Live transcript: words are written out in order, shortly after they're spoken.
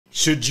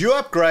Should you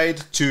upgrade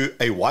to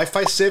a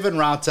Wi-Fi 7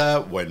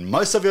 router when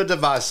most of your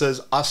devices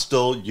are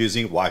still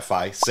using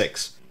Wi-Fi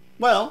 6?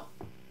 Well,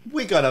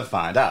 we're gonna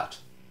find out.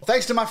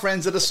 Thanks to my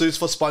friends at ASUS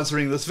for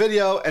sponsoring this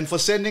video and for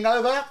sending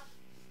over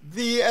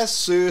the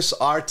ASUS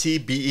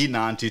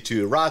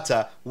RT-BE92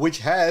 router,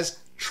 which has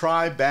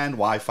tri-band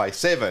Wi-Fi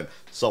 7,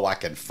 so I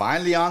can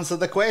finally answer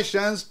the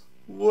questions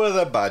with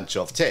a bunch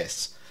of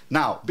tests.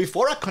 Now,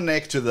 before I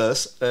connect to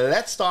this,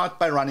 let's start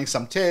by running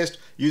some tests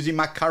using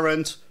my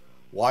current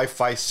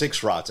Wi-Fi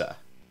 6 router.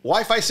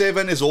 Wi-Fi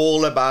 7 is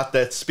all about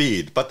that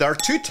speed, but there are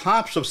two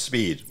types of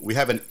speed. We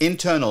have an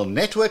internal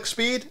network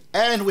speed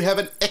and we have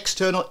an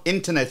external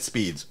internet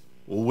speed.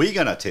 We're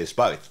gonna test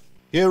both.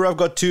 Here I've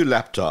got two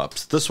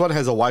laptops. This one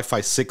has a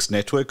Wi-Fi 6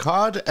 network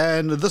card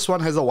and this one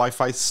has a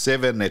Wi-Fi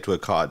 7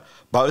 network card.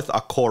 Both are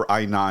Core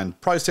i9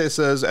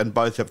 processors and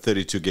both have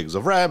 32 gigs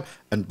of RAM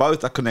and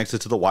both are connected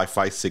to the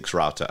Wi-Fi 6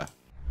 router.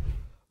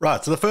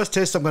 Right, so the first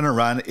test I'm going to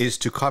run is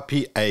to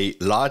copy a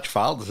large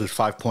file, this is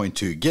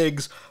 5.2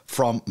 gigs,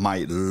 from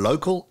my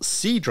local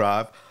C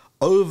drive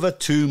over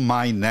to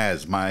my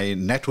NAS, my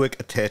network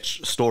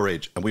attached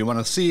storage. And we want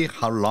to see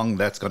how long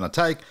that's going to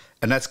take,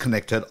 and that's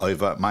connected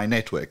over my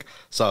network.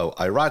 So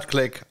I right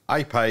click,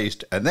 I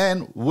paste, and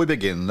then we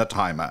begin the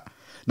timer.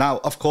 Now,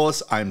 of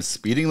course, I'm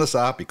speeding this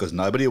up because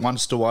nobody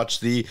wants to watch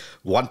the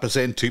 1%,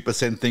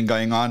 2% thing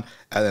going on,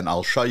 and then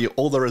I'll show you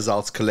all the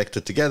results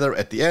collected together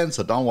at the end,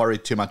 so don't worry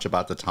too much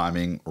about the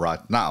timing right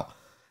now.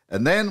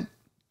 And then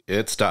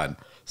it's done.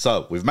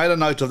 So we've made a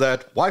note of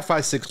that. Wi-Fi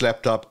 6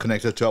 laptop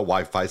connected to a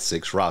Wi-Fi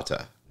 6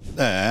 router.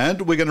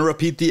 And we're going to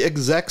repeat the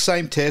exact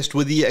same test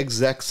with the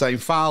exact same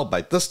file,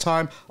 but this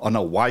time on a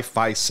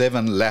Wi-Fi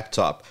 7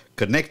 laptop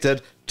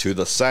connected to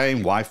the same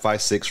Wi-Fi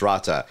 6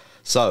 router.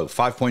 So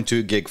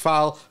 5.2 gig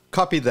file,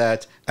 copy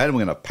that, and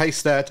we're going to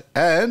paste that,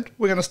 and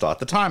we're going to start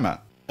the timer.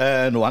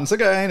 And once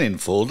again, in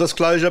full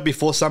disclosure,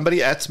 before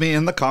somebody ats me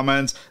in the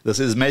comments, this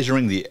is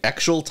measuring the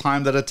actual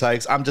time that it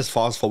takes. I'm just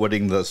fast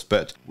forwarding this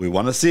bit. We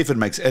want to see if it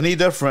makes any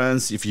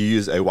difference if you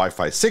use a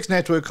Wi-Fi 6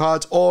 network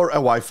card or a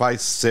Wi-Fi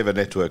 7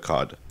 network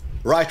card.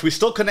 Right, we're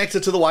still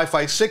connected to the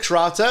Wi-Fi 6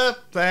 router,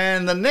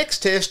 and the next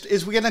test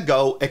is we're going to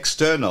go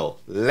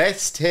external.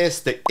 Let's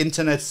test the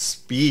internet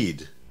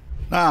speed.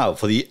 Now,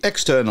 for the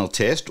external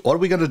test,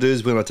 what we're going to do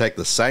is we're going to take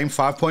the same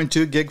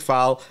 5.2 gig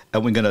file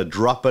and we're going to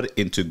drop it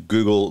into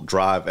Google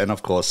Drive and,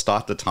 of course,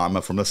 start the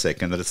timer from the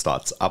second that it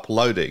starts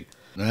uploading.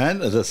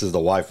 And this is the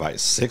Wi-Fi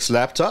 6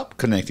 laptop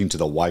connecting to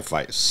the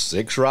Wi-Fi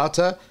 6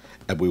 router,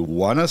 and we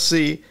want to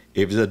see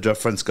if there's a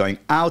difference going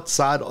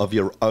outside of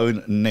your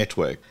own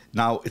network.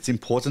 Now, it's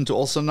important to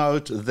also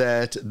note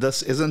that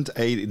this isn't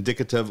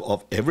indicative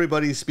of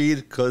everybody's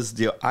speed because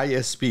your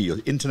ISP, your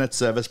Internet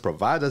Service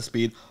Provider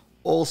speed,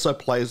 also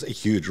plays a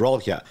huge role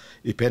here.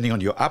 Depending on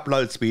your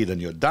upload speed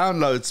and your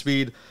download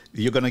speed,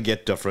 you're going to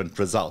get different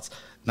results.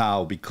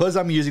 Now, because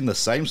I'm using the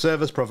same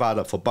service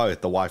provider for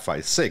both the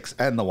Wi-Fi 6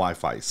 and the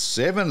Wi-Fi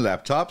 7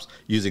 laptops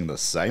using the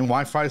same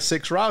Wi-Fi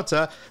 6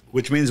 router,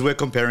 which means we're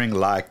comparing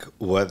like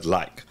with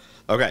like.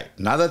 Okay,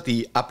 now that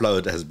the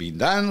upload has been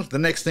done, the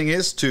next thing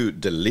is to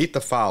delete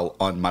the file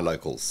on my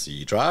local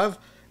C drive.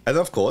 And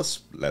of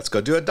course, let's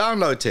go do a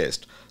download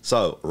test.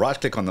 So right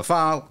click on the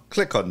file,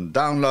 click on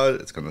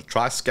download. It's going to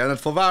try scan it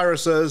for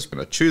viruses. I'm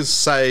going to choose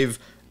save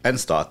and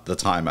start the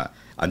timer.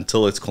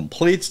 Until it's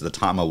complete, the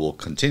timer will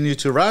continue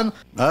to run.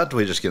 But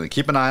we're just going to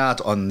keep an eye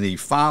out on the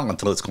file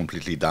until it's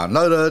completely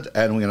downloaded,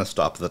 and we're going to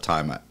stop the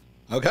timer.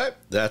 Okay,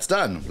 that's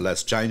done.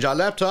 Let's change our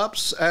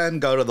laptops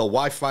and go to the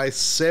Wi-Fi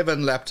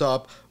 7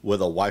 laptop with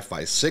a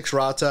Wi-Fi 6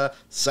 router.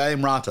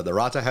 Same router. The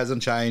router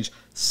hasn't changed.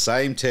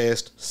 Same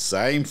test,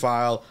 same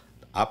file.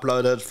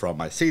 Uploaded from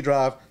my C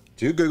drive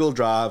to Google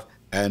Drive,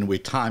 and we're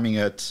timing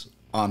it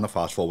on the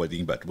fast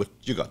forwarding bit, which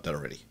you got that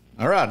already.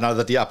 All right, now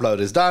that the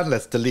upload is done,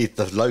 let's delete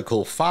the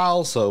local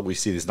file so we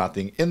see there's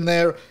nothing in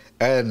there,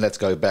 and let's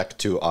go back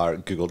to our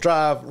Google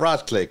Drive, right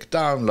click,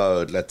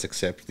 download. Let's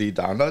accept the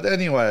download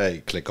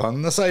anyway. Click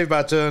on the save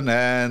button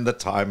and the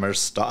timer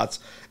starts,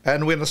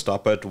 and we're going to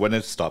stop it when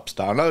it stops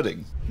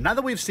downloading. Now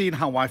that we've seen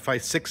how Wi-Fi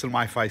 6 and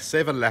Wi-Fi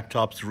 7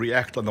 laptops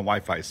react on the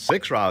Wi-Fi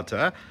 6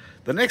 router,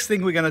 the next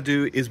thing we're going to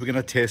do is we're going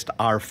to test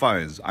our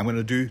phones. I'm going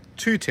to do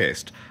two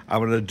tests. I'm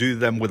going to do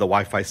them with a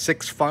Wi-Fi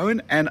 6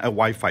 phone and a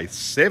Wi-Fi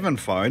 7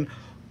 phone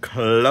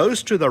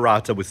close to the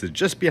router, which is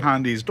just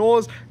behind these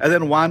doors, and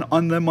then one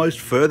on the most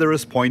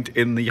furthest point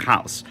in the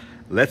house.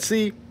 Let's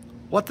see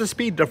what the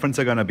speed difference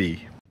are going to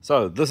be.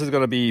 So this is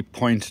going to be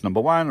point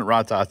number one,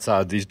 right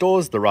outside these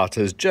doors. The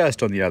router is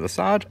just on the other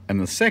side. And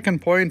the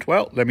second point,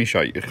 well, let me show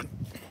you.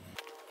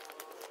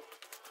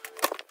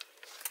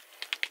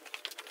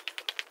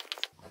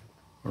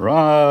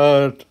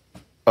 Right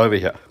over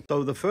here.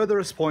 So the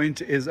furthest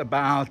point is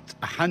about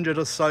 100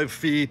 or so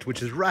feet,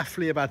 which is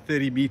roughly about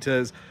 30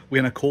 meters.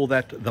 We're going to call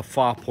that the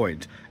far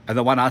point. And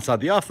the one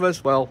outside the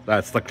office, well,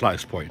 that's the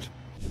close point.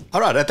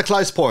 All right, at the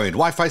close point,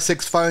 Wi-Fi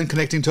 6 phone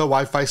connecting to a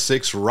Wi-Fi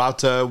 6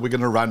 router. We're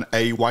going to run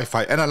a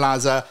Wi-Fi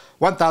analyzer.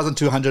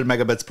 1,200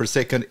 megabits per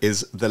second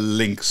is the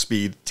link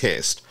speed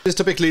test. It's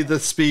typically the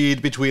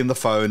speed between the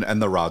phone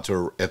and the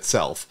router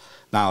itself.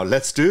 Now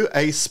let's do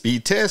a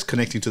speed test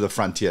connecting to the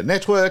Frontier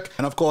network.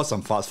 And of course,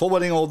 I'm fast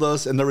forwarding all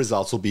this and the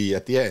results will be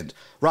at the end.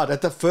 Right,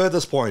 at the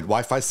furthest point,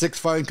 Wi-Fi 6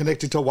 phone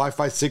connecting to a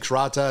Wi-Fi 6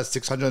 router,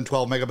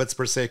 612 megabits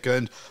per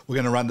second. We're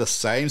going to run the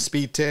same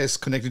speed test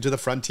connecting to the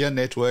Frontier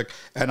network,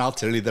 and I'll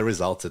tell you the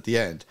results at the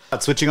end.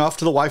 But switching off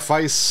to the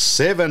Wi-Fi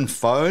 7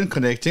 phone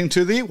connecting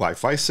to the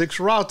Wi-Fi 6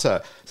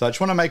 router. So I just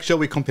want to make sure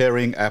we're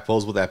comparing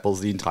apples with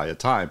apples the entire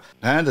time.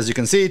 And as you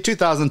can see,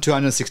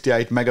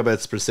 2268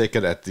 megabits per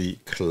second at the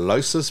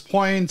closest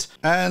point.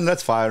 And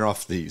let's fire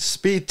off the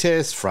speed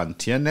test.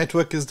 Frontier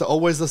network is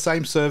always the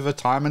same server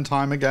time and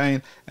time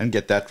again, and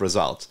get that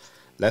result.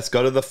 Let's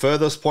go to the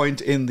furthest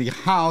point in the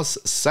house,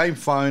 same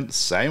phone,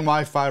 same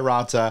Wi-Fi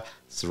router,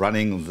 it's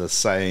running the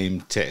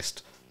same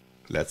test.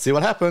 Let's see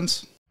what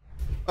happens.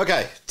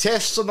 Okay,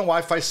 tests on the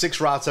Wi-Fi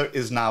 6 router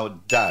is now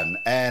done,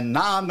 and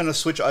now I'm going to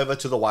switch over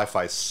to the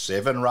Wi-Fi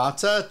 7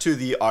 router to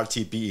the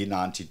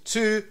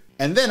RTPE92,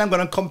 and then I'm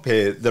going to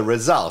compare the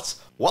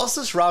results. Whilst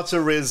this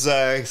router is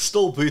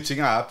still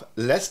booting up,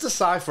 let's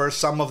decipher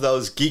some of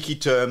those geeky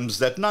terms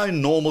that no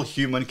normal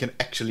human can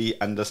actually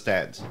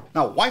understand.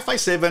 Now, Wi-Fi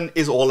 7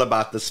 is all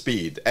about the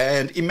speed,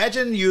 and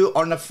imagine you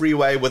on a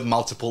freeway with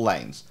multiple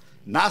lanes.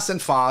 Nice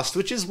and fast,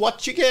 which is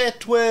what you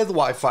get with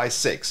Wi-Fi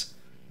 6.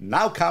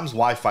 Now comes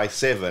Wi-Fi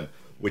 7,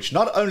 which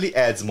not only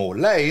adds more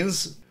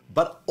lanes,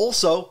 but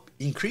also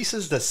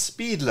increases the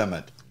speed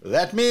limit.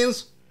 That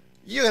means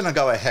you're gonna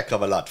go a heck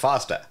of a lot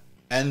faster.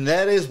 And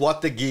that is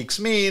what the geeks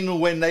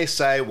mean when they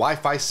say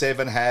Wi-Fi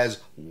 7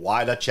 has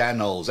wider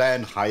channels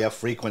and higher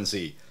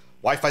frequency.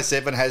 Wi-Fi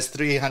 7 has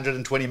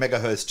 320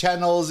 megahertz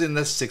channels in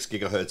the 6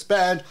 gigahertz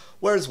band,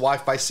 whereas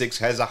Wi-Fi 6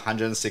 has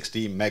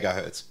 160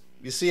 megahertz.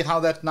 You see how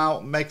that now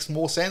makes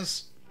more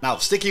sense? Now,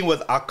 sticking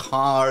with our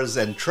cars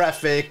and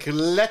traffic,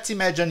 let's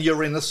imagine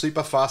you're in a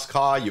super fast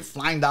car, you're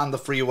flying down the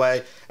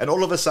freeway, and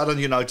all of a sudden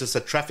you notice a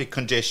traffic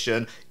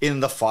congestion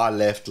in the far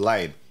left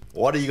lane.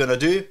 What are you going to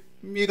do?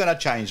 You're going to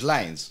change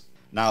lanes.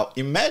 Now,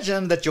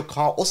 imagine that your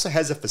car also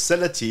has a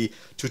facility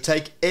to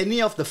take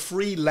any of the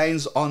free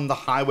lanes on the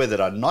highway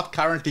that are not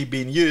currently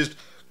being used,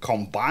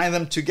 combine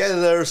them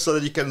together so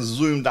that you can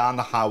zoom down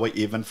the highway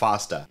even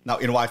faster. Now,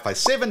 in Wi-Fi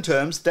 7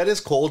 terms, that is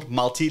called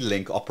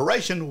multi-link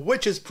operation,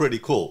 which is pretty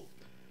cool.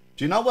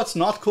 Do you know what's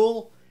not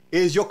cool?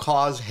 Is your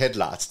car's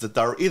headlights that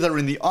are either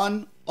in the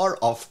on or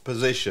off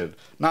position.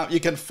 Now, you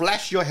can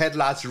flash your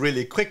headlights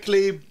really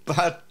quickly,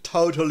 but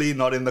totally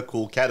not in the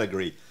cool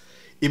category.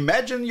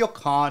 Imagine your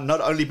car not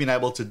only being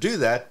able to do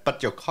that,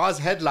 but your car's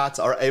headlights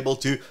are able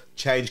to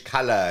change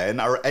color and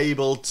are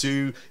able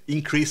to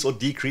increase or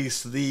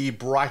decrease the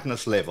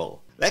brightness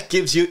level. That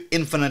gives you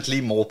infinitely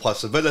more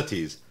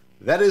possibilities.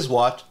 That is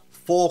what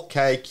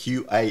 4K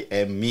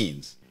QAM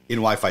means. In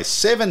Wi-Fi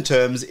 7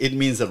 terms, it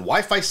means that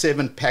Wi-Fi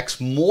 7 packs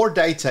more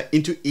data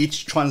into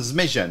each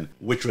transmission,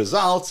 which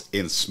results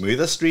in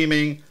smoother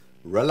streaming,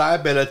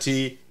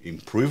 reliability,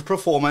 improved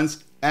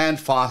performance, and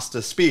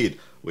faster speed,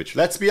 which,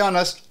 let's be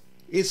honest,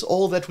 is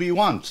all that we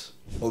want.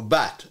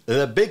 But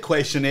the big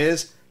question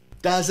is,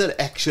 does it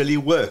actually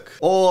work?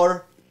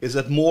 Or is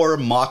it more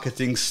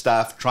marketing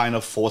stuff trying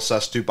to force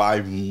us to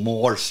buy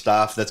more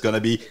stuff that's going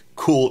to be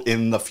cool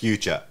in the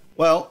future?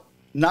 Well,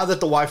 now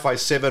that the Wi-Fi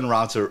 7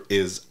 router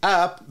is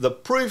up, the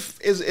proof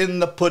is in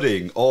the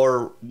pudding,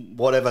 or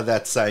whatever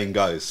that saying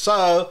goes.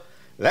 So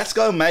let's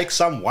go make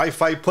some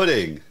Wi-Fi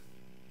pudding.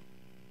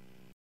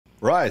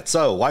 Right,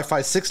 so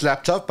Wi-Fi 6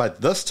 laptop,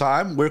 but this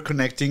time we're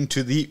connecting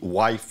to the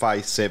Wi-Fi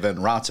 7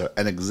 router,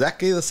 and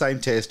exactly the same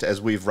test as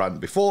we've run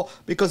before,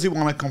 because we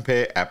want to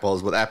compare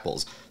apples with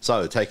apples.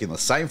 So taking the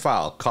same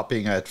file,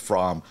 copying it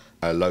from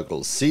a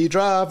local C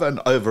drive and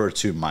over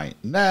to my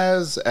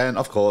NAS, and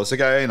of course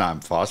again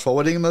I'm fast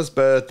forwarding this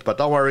bit, but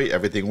don't worry,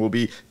 everything will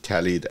be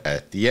tallied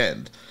at the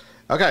end.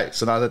 Okay,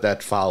 so now that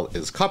that file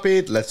is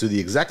copied, let's do the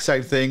exact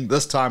same thing,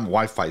 this time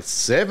Wi-Fi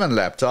 7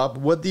 laptop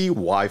with the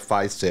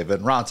Wi-Fi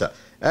 7 router.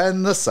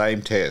 And the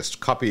same test,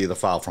 copy the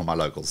file from my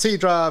local C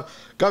drive,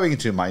 going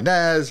into my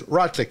NAS,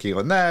 right clicking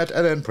on that,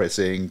 and then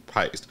pressing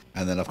paste.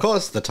 And then of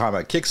course the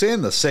timer kicks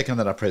in the second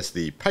that I press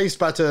the paste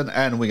button,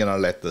 and we're gonna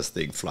let this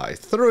thing fly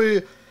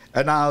through.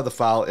 And now the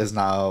file is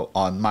now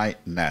on my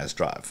NAS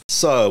drive.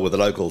 So with the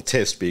local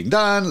test being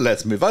done,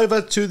 let's move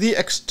over to the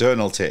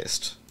external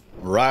test.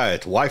 Right,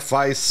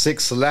 Wi-Fi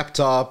 6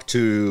 laptop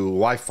to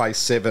Wi-Fi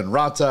 7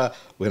 router.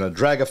 We're going to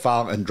drag a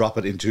file and drop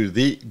it into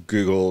the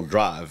Google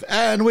Drive.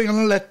 And we're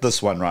going to let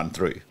this one run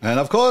through. And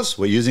of course,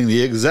 we're using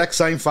the exact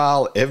same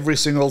file every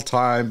single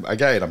time.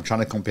 Again, I'm trying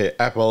to compare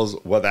apples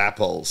with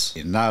apples.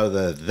 And now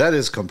that that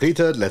is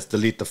completed, let's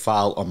delete the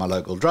file on my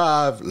local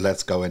drive.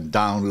 Let's go and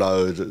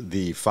download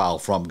the file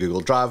from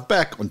Google Drive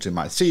back onto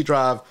my C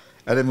drive.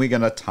 And then we're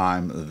going to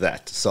time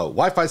that. So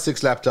Wi-Fi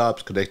 6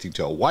 laptops connecting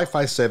to a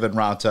Wi-Fi 7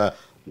 router.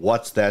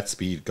 What's that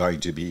speed going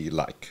to be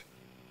like?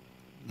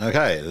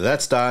 Okay,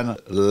 that's done.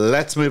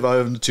 Let's move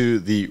over to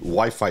the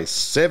Wi-Fi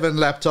 7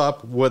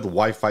 laptop with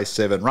Wi-Fi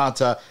 7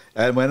 router,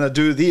 and we're going to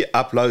do the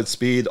upload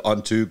speed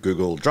onto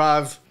Google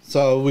Drive.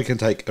 So we can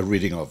take a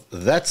reading of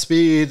that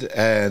speed,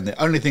 and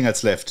the only thing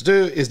that's left to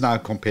do is now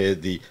compare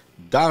the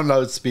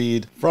download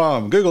speed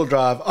from Google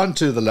Drive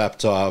onto the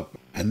laptop.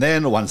 And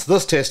then once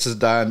this test is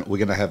done, we're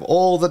going to have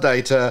all the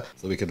data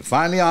so we can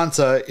finally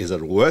answer, is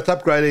it worth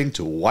upgrading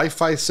to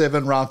Wi-Fi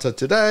 7 router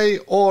today,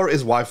 or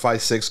is Wi-Fi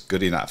 6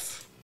 good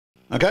enough?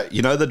 Okay,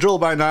 you know the drill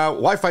by now.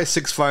 Wi-Fi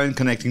 6 phone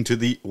connecting to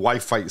the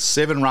Wi-Fi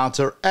 7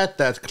 router at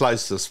that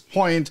closest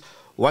point,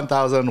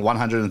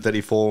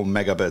 1134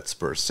 megabits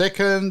per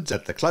second.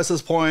 At the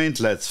closest point,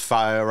 let's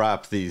fire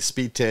up the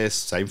speed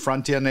test, same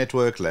Frontier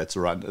network. Let's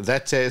run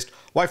that test.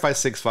 Wi-Fi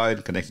 6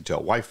 phone connecting to a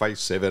Wi-Fi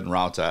 7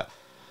 router.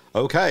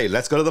 Okay,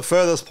 let's go to the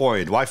furthest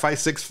point. Wi-Fi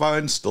 6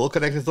 phone still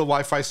connected to the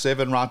Wi-Fi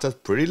 7 router.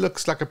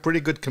 Looks like a pretty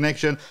good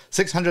connection.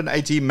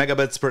 680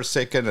 megabits per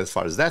second as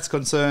far as that's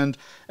concerned.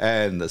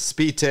 And the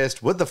speed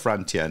test with the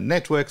Frontier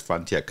network,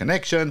 Frontier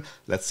connection.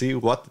 Let's see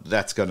what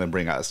that's going to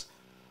bring us.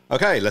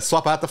 Okay, let's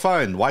swap out the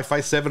phone.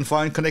 Wi-Fi 7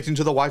 phone connecting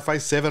to the Wi-Fi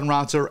 7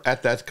 router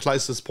at that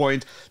closest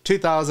point,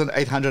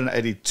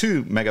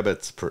 2882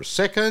 megabits per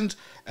second.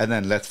 And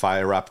then let's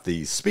fire up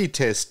the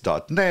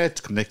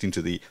speedtest.net connecting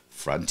to the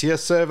Frontier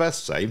server,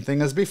 same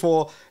thing as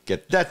before,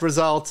 get that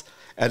result.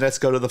 And let's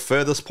go to the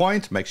furthest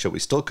point, make sure we're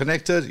still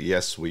connected.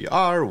 Yes, we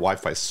are.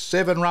 Wi-Fi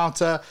 7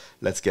 router.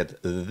 Let's get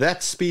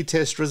that speed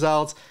test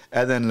result.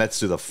 And then let's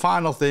do the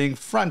final thing,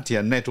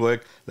 Frontier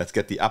network. Let's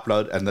get the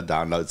upload and the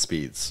download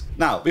speeds.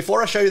 Now,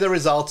 before I show you the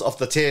results of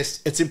the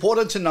test, it's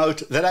important to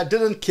note that I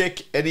didn't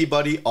kick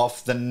anybody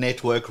off the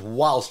network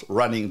whilst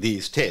running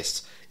these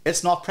tests.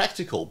 It's not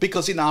practical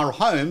because in our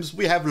homes,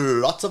 we have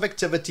lots of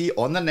activity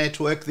on the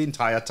network the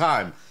entire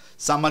time.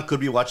 Someone could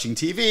be watching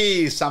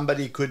TV,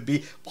 somebody could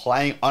be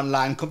playing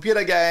online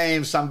computer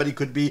games, somebody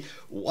could be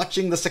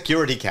watching the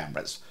security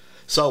cameras.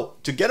 So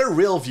to get a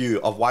real view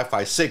of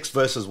Wi-Fi 6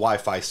 versus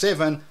Wi-Fi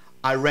 7,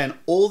 I ran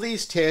all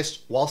these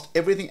tests whilst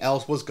everything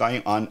else was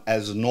going on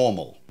as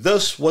normal.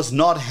 This was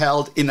not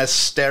held in a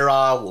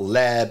sterile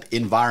lab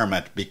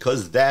environment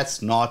because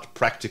that's not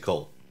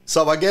practical.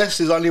 So I guess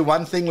there's only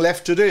one thing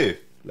left to do.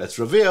 Let's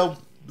reveal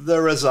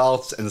the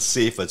results and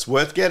see if it's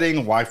worth getting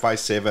Wi-Fi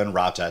 7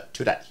 router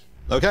today.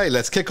 Okay,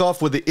 let's kick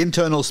off with the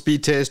internal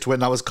speed test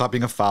when I was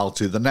copying a file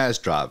to the NAS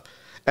drive.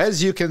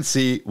 As you can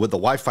see, with the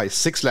Wi-Fi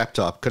 6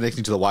 laptop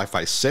connecting to the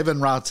Wi-Fi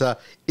 7 router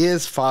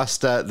is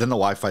faster than the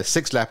Wi-Fi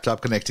 6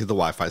 laptop connecting to the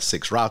Wi-Fi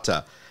 6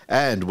 router.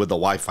 And with the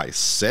Wi-Fi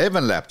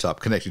 7 laptop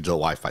connecting to the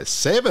Wi-Fi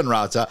 7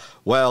 router,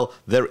 well,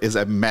 there is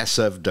a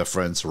massive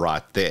difference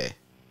right there.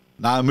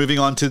 Now moving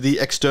on to the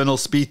external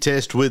speed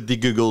test with the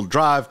Google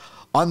Drive.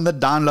 On the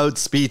download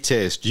speed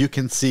test, you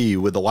can see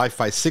with the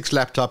Wi-Fi 6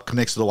 laptop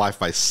connects to the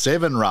Wi-Fi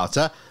 7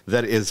 router,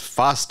 that is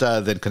faster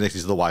than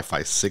connecting to the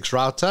Wi-Fi 6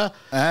 router.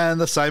 And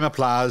the same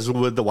applies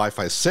with the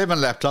Wi-Fi 7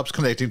 laptops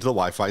connecting to the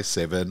Wi-Fi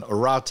 7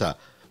 router.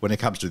 When it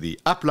comes to the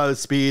upload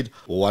speed,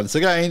 once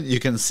again, you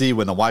can see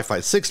when the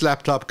Wi-Fi 6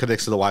 laptop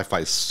connects to the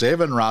Wi-Fi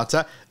 7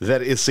 router,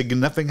 that is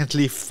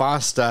significantly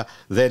faster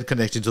than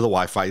connecting to the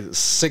Wi-Fi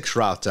 6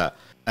 router.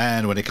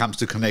 And when it comes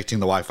to connecting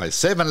the Wi-Fi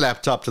 7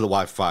 laptop to the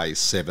Wi-Fi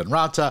 7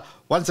 router,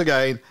 once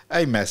again,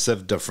 a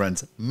massive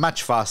difference,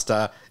 much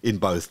faster in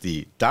both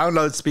the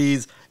download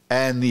speeds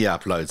and the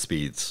upload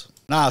speeds.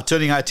 Now,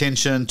 turning our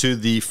attention to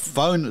the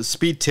phone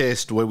speed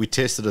test where we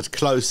tested it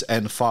close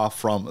and far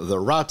from the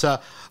router.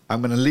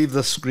 I'm going to leave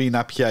the screen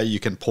up here. You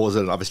can pause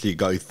it and obviously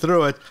go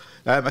through it.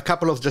 A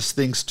couple of just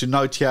things to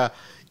note here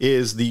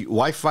is the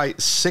Wi-Fi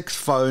 6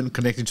 phone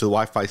connecting to the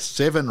Wi-Fi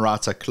 7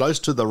 router close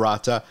to the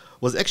router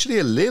was actually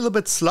a little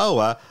bit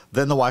slower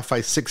than the Wi-Fi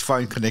 6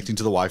 phone connecting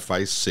to the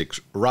Wi-Fi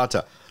 6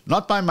 router.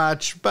 Not by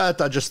much,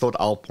 but I just thought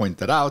I'll point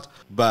that out.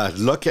 But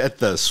look at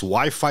this,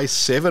 Wi-Fi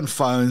 7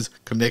 phones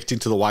connecting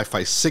to the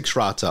Wi-Fi 6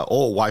 router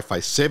or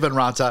Wi-Fi 7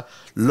 router.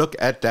 Look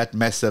at that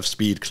massive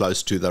speed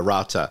close to the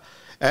router.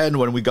 And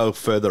when we go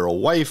further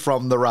away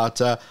from the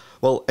router,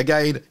 well,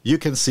 again, you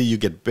can see you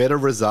get better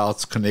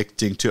results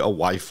connecting to a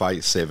Wi-Fi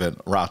 7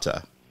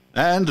 router.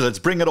 And let's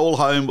bring it all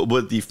home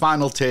with the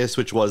final test,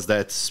 which was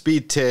that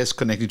speed test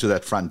connecting to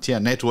that Frontier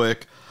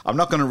network. I'm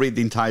not going to read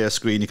the entire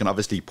screen. You can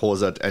obviously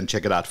pause it and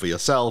check it out for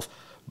yourself.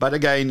 But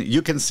again,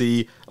 you can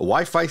see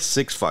Wi-Fi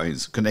 6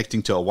 phones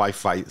connecting to a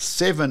Wi-Fi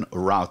 7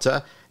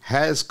 router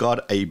has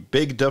got a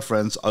big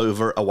difference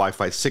over a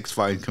Wi-Fi 6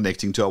 phone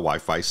connecting to a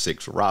Wi-Fi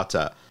 6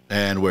 router.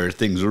 And where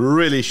things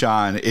really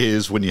shine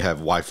is when you have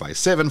Wi-Fi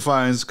 7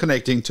 phones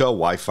connecting to a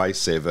Wi-Fi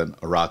 7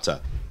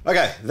 router.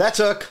 Okay, that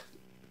took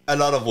a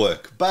lot of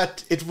work,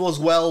 but it was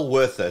well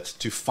worth it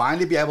to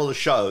finally be able to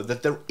show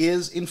that there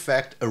is in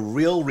fact a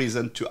real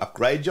reason to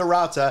upgrade your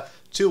router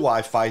to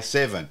Wi-Fi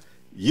 7.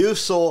 You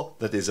saw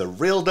that there's a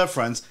real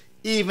difference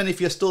even if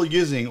you're still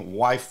using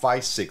Wi-Fi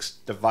 6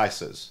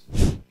 devices.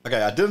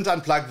 Okay, I didn't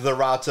unplug the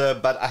router,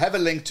 but I have a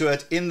link to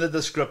it in the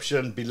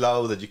description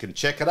below that you can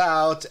check it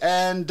out,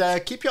 and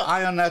keep your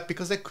eye on that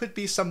because there could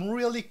be some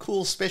really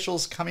cool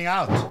specials coming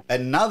out.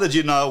 And now that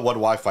you know what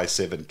Wi-Fi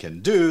 7 can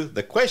do,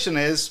 the question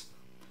is,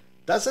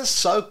 does a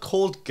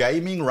so-called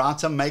gaming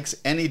router make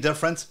any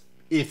difference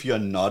if you're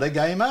not a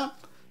gamer?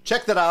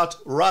 Check that out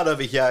right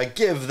over here.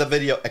 Give the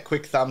video a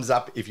quick thumbs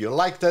up if you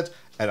liked it,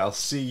 and I'll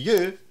see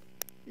you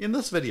in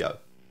this video.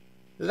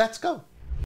 Let's go.